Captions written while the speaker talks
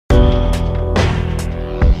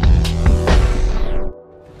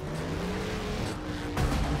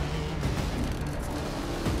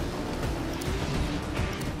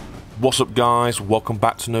What's up guys, welcome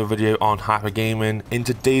back to another video on Hyper Gaming. In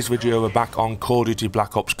today's video we're back on Call of Duty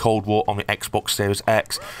Black Ops Cold War on the Xbox Series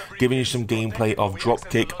X, giving you some gameplay of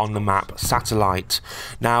Dropkick on the map Satellite.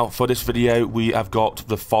 Now for this video we have got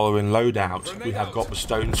the following loadout. We have got the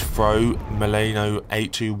Stone's Throw Milano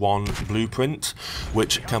 821 blueprint,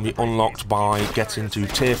 which can be unlocked by getting to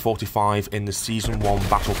tier 45 in the Season 1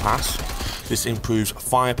 Battle Pass. This improves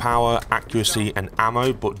firepower, accuracy and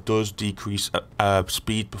ammo, but does decrease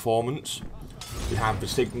speed performance. We have the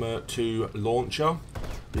Sigma 2 launcher,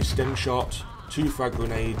 the stim shot, 2 frag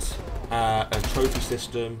grenades, a trophy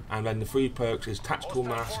system, and then the 3 perks is Tactical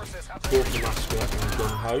Mask, Quarter Masker and Gun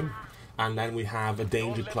Home. And then we have a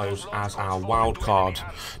Danger Close as our wild card.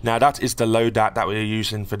 Now that is the loadout that we're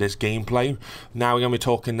using for this gameplay. Now we're going to be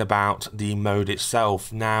talking about the mode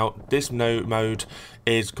itself. Now this mode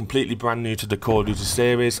is completely brand new to the Call of Duty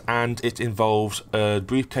series, and it involves a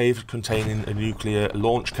briefcase containing a nuclear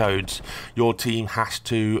launch codes. Your team has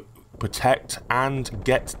to protect and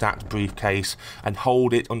get that briefcase and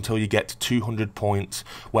hold it until you get to 200 points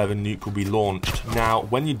where the nuke will be launched. Now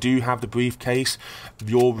when you do have the briefcase,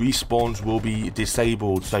 your respawns will be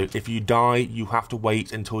disabled, so if you die you have to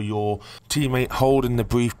wait until your teammate holding the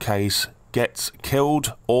briefcase gets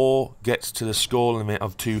killed or gets to the score limit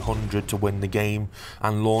of 200 to win the game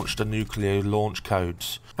and launch the nuclear launch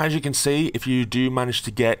codes. As you can see, if you do manage to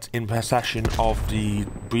get in possession of the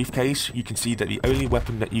briefcase, you can see that the only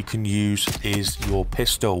weapon that you can use is your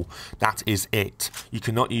pistol. That is it. You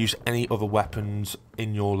cannot use any other weapons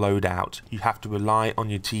in your loadout. You have to rely on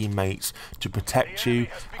your teammates to protect you,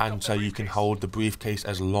 and so you can hold the briefcase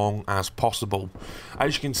as long as possible.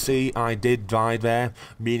 As you can see, I did die there,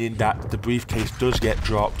 meaning that the briefcase does get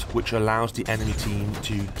dropped, which allows the enemy team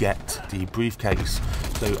to get the briefcase.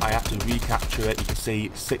 So I have to recapture it. You can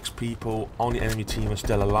see 6 people on the enemy team are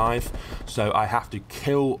still alive, so I have to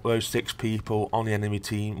kill those 6 people on the enemy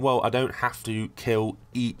team. Well, I don't have to kill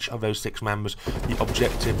each of those 6 members. The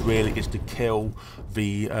objective really is to kill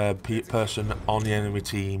the person on the enemy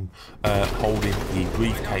team holding the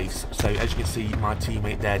briefcase. So as you can see, my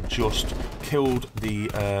teammate there just killed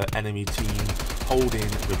the enemy team holding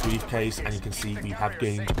the briefcase, and you can see we have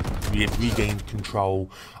regained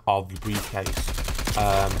control of the briefcase.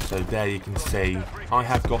 So there you can see I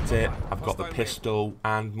have got it. I've got the pistol,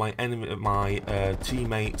 and my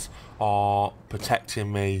teammates are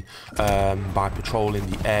protecting me by patrolling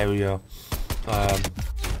the area.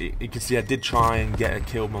 You can see I did try and get a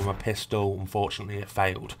kill with my pistol. Unfortunately it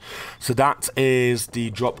failed. So that is the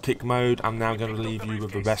Dropkick mode. I'm now going to leave you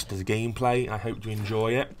with the rest of the gameplay. I hope you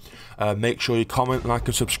enjoy it. Make sure you comment, like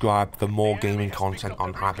and subscribe for more gaming content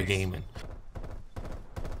on Hyper Gaming.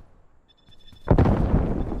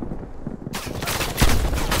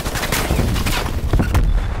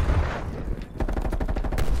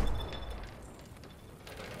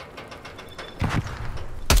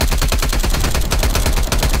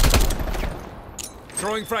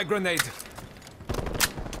 Throwing frag grenade.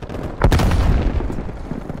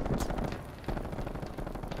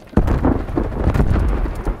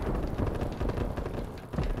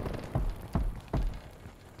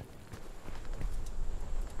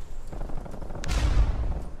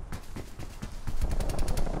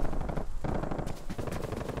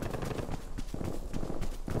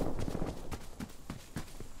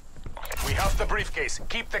 We have the briefcase.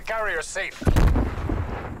 Keep the carrier safe.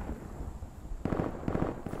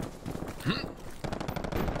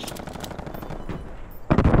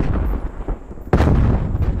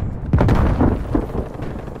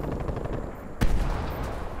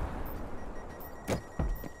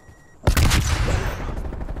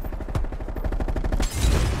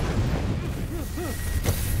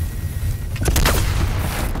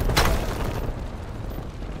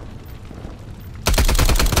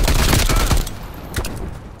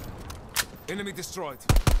 Enemy destroyed.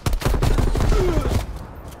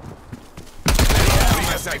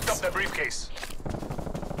 Picked up the briefcase.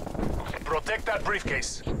 Protect that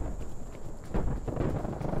briefcase.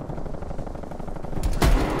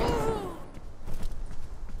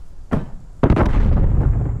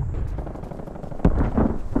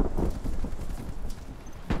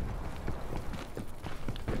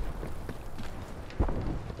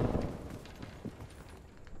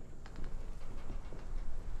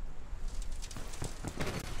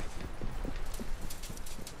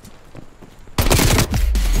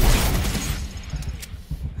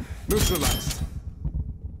 Neutralized.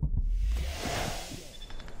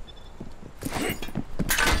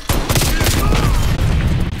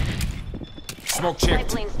 Smoke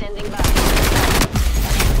checked. Pipeline standing by.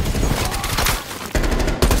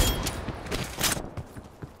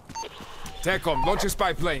 TACOM, launch a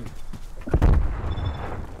spy plane.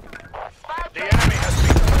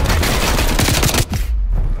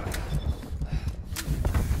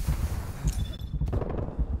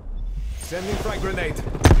 Sending frag grenade. Same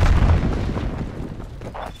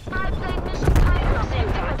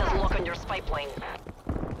thing, it doesn't look on your spy plane.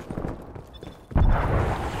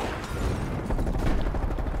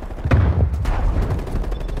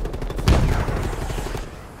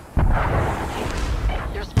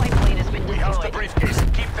 Your spy plane has been We have the destroyed. briefcase.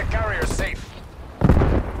 Keep the carrier safe.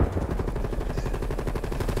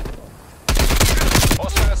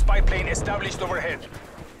 Hostile spy plane established overhead.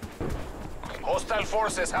 Hostile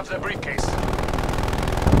forces have the briefcase.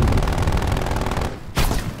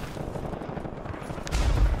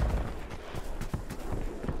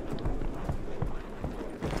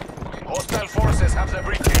 Hostile forces have the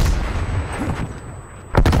briefcase.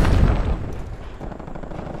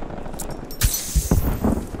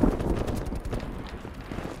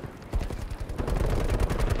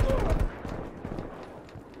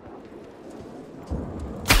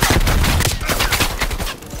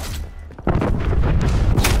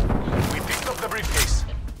 We picked up the briefcase.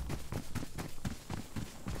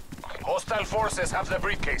 Hostile forces have the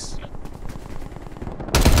briefcase.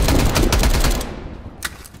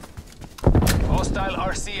 Hostile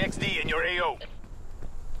RCXD in your AO.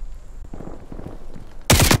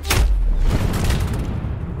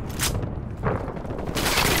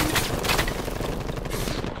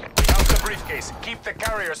 We have the briefcase. Keep the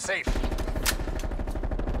carrier safe.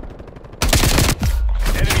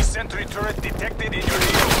 Enemy sentry turret detected in your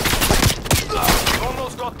AO. We've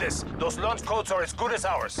almost got this. Those launch codes are as good as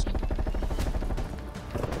ours.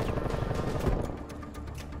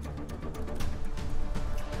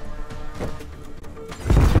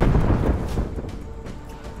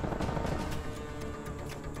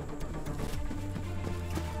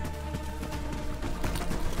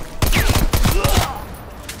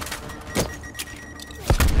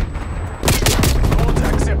 Codes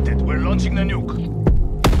accepted. We're launching the nuke.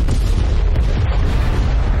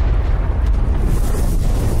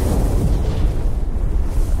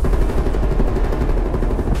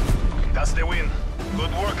 That's the win.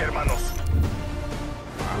 Good work, hermanos.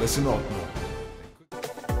 Listen up.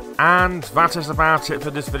 And that is about it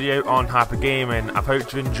for this video on Hypergaming. I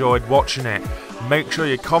hope you enjoyed watching it. Make sure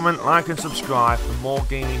you comment, like and subscribe for more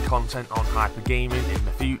gaming content on Hypergaming in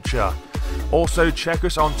the future. Also check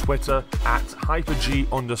us on Twitter at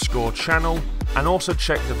hyperg_channel, and also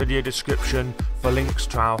check the video description for links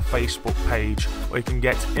to our Facebook page where you can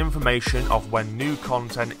get information of when new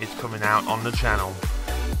content is coming out on the channel.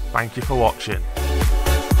 Thank you for watching.